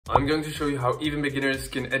I'm going to show you how even beginners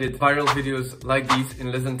can edit viral videos like these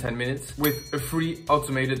in less than 10 minutes with a free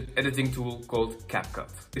automated editing tool called CapCut.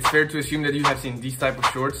 It's fair to assume that you have seen these type of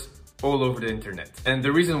shorts all over the internet. And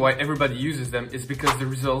the reason why everybody uses them is because the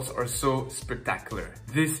results are so spectacular.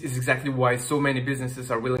 This is exactly why so many businesses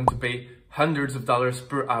are willing to pay hundreds of dollars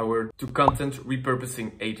per hour to content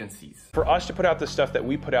repurposing agencies. For us to put out the stuff that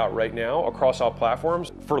we put out right now across all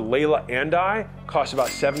platforms, for Layla and I, costs about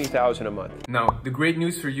 $70,000 a month. Now, the great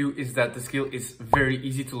news for you is that the skill is very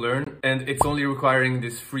easy to learn and it's only requiring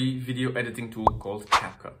this free video editing tool called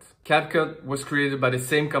CapCut. CapCut was created by the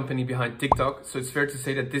same company behind TikTok, so it's fair to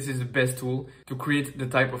say that this is the best tool to create the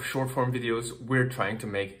type of short form videos we're trying to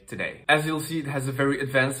make today. As you'll see, it has the very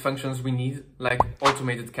advanced functions we need, like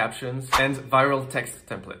automated captions and viral text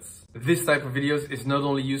templates. This type of videos is not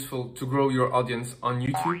only useful to grow your audience on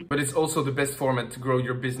YouTube, but it's also the best format to grow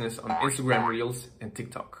your business on Instagram Reels and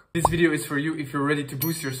TikTok. This video is for you if you're ready to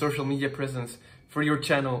boost your social media presence for your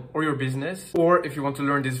channel or your business, or if you want to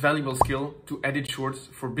learn this valuable skill to edit shorts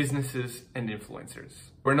for businesses and influencers.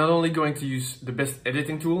 We're not only going to use the best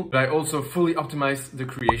editing tool, but I also fully optimized the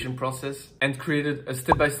creation process and created a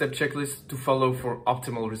step-by-step checklist to follow for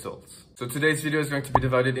optimal results. So today's video is going to be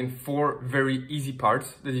divided in 4 very easy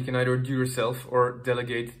parts that you can either do yourself or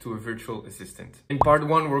delegate to a virtual assistant. In part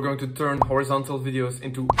 1, we're going to turn horizontal videos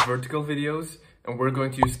into vertical videos, and we're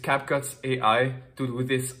going to use CapCut's AI to do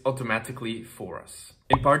this automatically for us.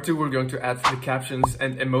 In part 2, we're going to add the captions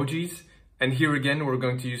and emojis. And here again, we're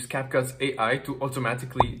going to use CapCut's AI to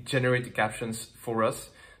automatically generate the captions for us,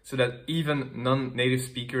 so that even non-native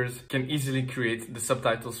speakers can easily create the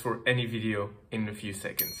subtitles for any video in a few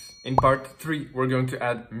seconds. In part 3, we're going to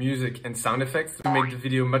add music and sound effects to make the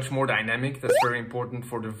video much more dynamic. That's very important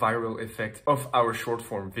for the viral effect of our short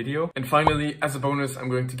form video. And finally, as a bonus, I'm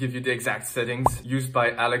going to give you the exact settings used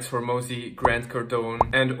by Alex Hormozi, Grant Cardone,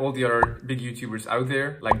 and all the other big YouTubers out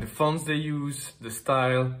there, like the fonts they use, the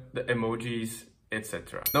style, the emojis,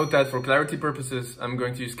 etc. Note that for clarity purposes, I'm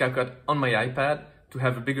going to use CapCut on my iPad to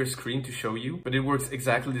have a bigger screen to show you, but it works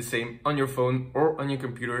exactly the same on your phone or on your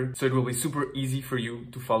computer, so it will be super easy for you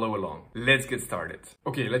to follow along. Let's get started.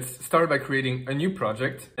 Okay, let's start by creating a new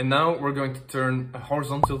project, and now we're going to turn a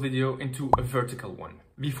horizontal video into a vertical one.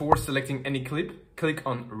 Before selecting any clip, click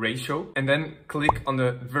on ratio and then click on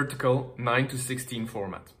the vertical 9:16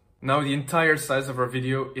 format. Now the entire size of our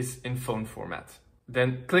video is in phone format.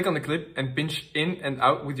 Then click on the clip and pinch in and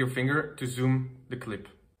out with your finger to zoom the clip.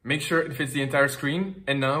 Make sure it fits the entire screen,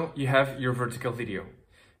 and now you have your vertical video.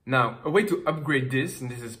 Now, a way to upgrade this, and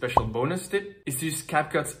this is a special bonus tip, is to use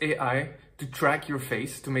CapCut's AI to track your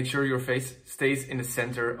face to make sure your face stays in the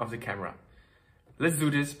center of the camera. Let's do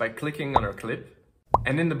this by clicking on our clip,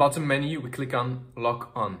 and in the bottom menu we click on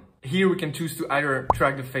Lock On. Here we can choose to either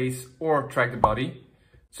track the face or track the body.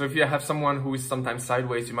 So if you have someone who is sometimes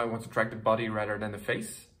sideways, you might want to track the body rather than the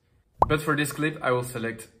face. But for this clip, I will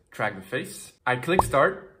select Track the Face. I click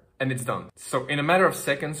Start, and it's done. So in a matter of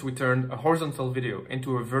seconds, we turned a horizontal video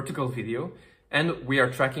into a vertical video, and we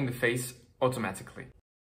are tracking the face automatically.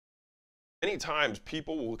 Many times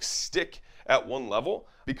people will stick at one level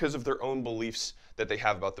because of their own beliefs that they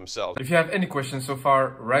have about themselves. If you have any questions so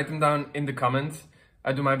far, write them down in the comments.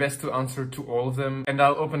 I do my best to answer to all of them, and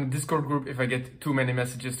I'll open a Discord group if I get too many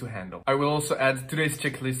messages to handle. I will also add today's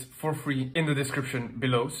checklist for free in the description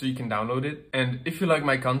below so you can download it. And if you like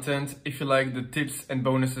my content, if you like the tips and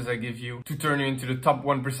bonuses I give you to turn you into the top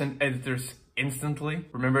 1% editors instantly,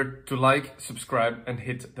 remember to like, subscribe, and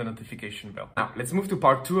hit the notification bell. Now, let's move to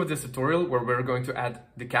part 2 of this tutorial, where we're going to add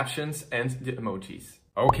the captions and the emojis.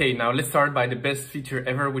 Okay, now let's start by the best feature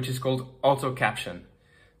ever, which is called auto caption.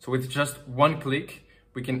 So with just one click,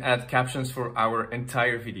 we can add captions for our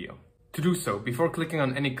entire video. To do so, before clicking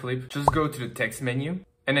on any clip, just go to the text menu,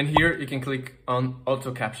 and then here you can click on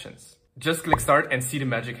auto captions. Just click start and see the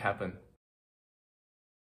magic happen.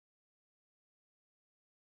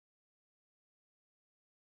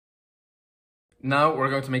 Now we're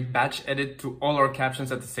going to make batch edit to all our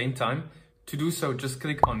captions at the same time. To do so, just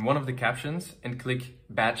click on one of the captions and click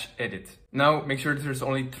batch edit. Now make sure that there's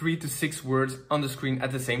only 3 to 6 words on the screen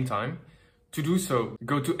at the same time. To do so,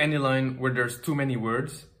 go to any line where there's too many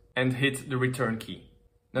words and hit the return key.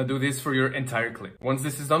 Now do this for your entire clip. Once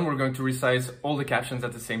this is done, we're going to resize all the captions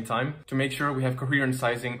at the same time to make sure we have coherent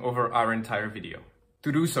sizing over our entire video.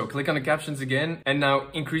 To do so, click on the captions again and now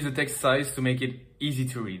increase the text size to make it easy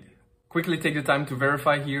to read. Quickly take the time to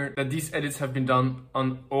verify here that these edits have been done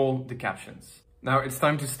on all the captions. Now it's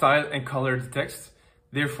time to style and color the text.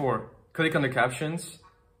 Therefore, click on the captions,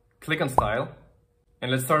 click on style, and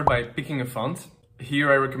let's start by picking a font.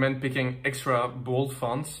 Here I recommend picking extra bold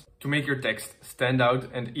fonts to make your text stand out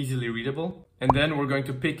and easily readable. And then we're going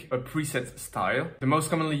to pick a preset style. The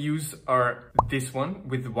most commonly used are this one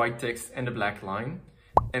with the white text and a black line,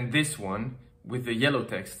 and this one with the yellow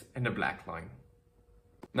text and a black line.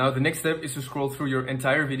 Now the next step is to scroll through your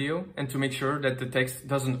entire video and to make sure that the text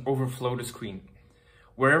doesn't overflow the screen.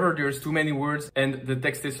 Wherever there's too many words and the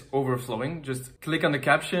text is overflowing, just click on the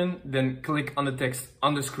caption, then click on the text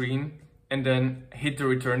on the screen, and then hit the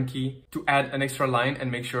return key to add an extra line and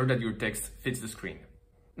make sure that your text fits the screen.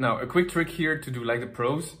 Now, a quick trick here to do like the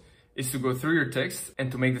pros is to go through your text and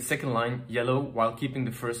to make the second line yellow while keeping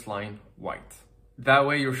the first line white. That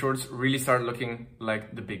way your shorts really start looking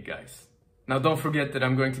like the big guys. Now don't forget that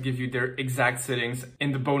I'm going to give you their exact settings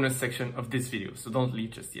in the bonus section of this video, so don't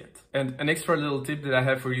leave just yet. And an extra little tip that I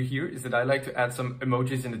have for you here is that I like to add some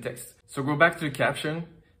emojis in the text. So go back to the caption,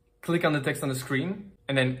 click on the text on the screen,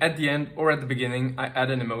 and then at the end or at the beginning, I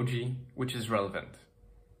add an emoji which is relevant.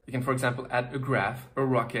 You can, for example, add a graph, a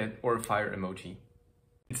rocket, or a fire emoji.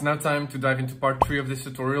 It's now time to dive into part 3 of this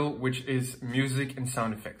tutorial, which is music and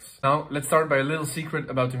sound effects. Now, let's start by a little secret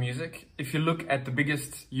about the music. If you look at the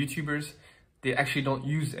biggest YouTubers, they actually don't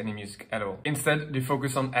use any music at all. Instead, they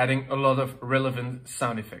focus on adding a lot of relevant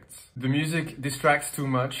sound effects. The music distracts too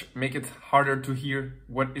much, make it harder to hear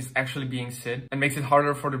what is actually being said, and makes it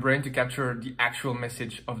harder for the brain to capture the actual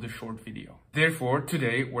message of the short video. Therefore,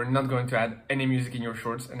 today, we're not going to add any music in your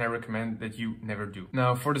shorts, and I recommend that you never do.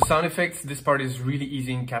 Now, for the sound effects, this part is really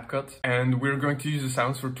easy in CapCut, and we're going to use the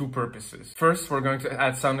sounds for two purposes. First, we're going to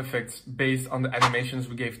add sound effects based on the animations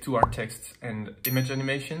we gave to our text and image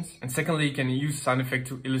animations. And secondly, you can use sound effect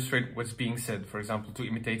to illustrate what's being said, for example, to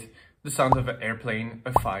imitate the sound of an airplane,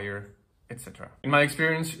 a fire, etc. In my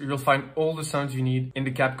experience, you'll find all the sounds you need in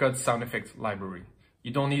the CapCut sound effects library.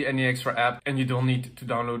 You don't need any extra app and you don't need to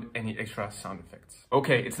download any extra sound effects.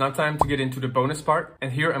 Okay, it's now time to get into the bonus part.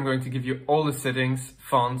 And here I'm going to give you all the settings,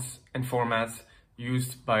 fonts and formats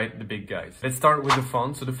used by the big guys. Let's start with the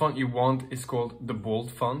font. So the font you want is called the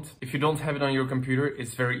bold font. If you don't have it on your computer,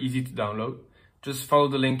 it's very easy to download. Just follow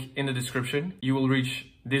the link in the description. You will reach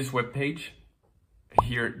this web page.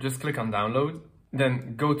 Here, just click on download.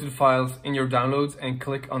 Then go to the files in your downloads and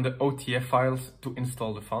click on the OTF files to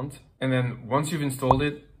install the font. And then once you've installed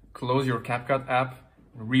it, close your CapCut app,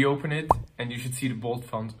 reopen it, and you should see the bold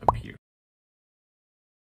font appear.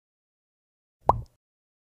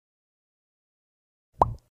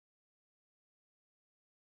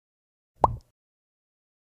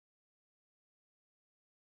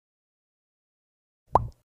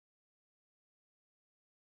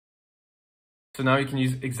 So now you can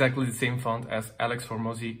use exactly the same font as Alex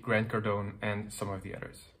Hormozi, Grant Cardone, and some of the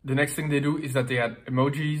others. The next thing they do is that they add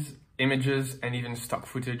emojis, images, and even stock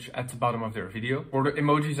footage at the bottom of their video. For the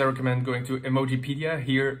emojis, I recommend going to Emojipedia.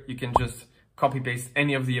 Here you can just copy paste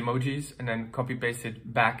any of the emojis and then copy paste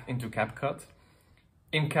it back into CapCut.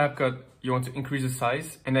 In CapCut, you want to increase the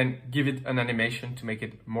size and then give it an animation to make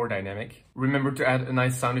it more dynamic. Remember to add a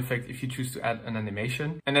nice sound effect if you choose to add an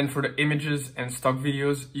animation. And then for the images and stock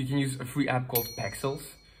videos, you can use a free app called Pexels.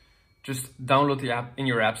 Just download the app in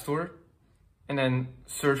your app store and then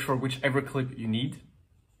search for whichever clip you need.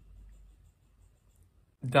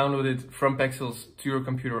 Download it from Pexels to your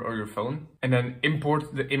computer or your phone, and then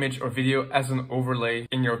import the image or video as an overlay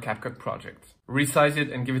in your CapCut project. Resize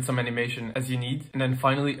it and give it some animation as you need. And then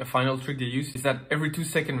finally, a final trick they use is that every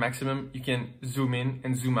 2-second maximum, you can zoom in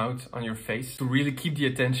and zoom out on your face to really keep the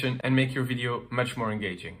attention and make your video much more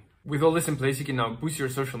engaging. With all this in place, you can now boost your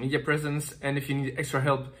social media presence. And if you need extra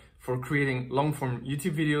help for creating long-form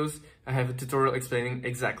YouTube videos, I have a tutorial explaining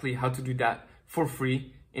exactly how to do that for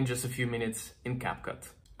free in just a few minutes in CapCut.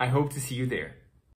 I hope to see you there.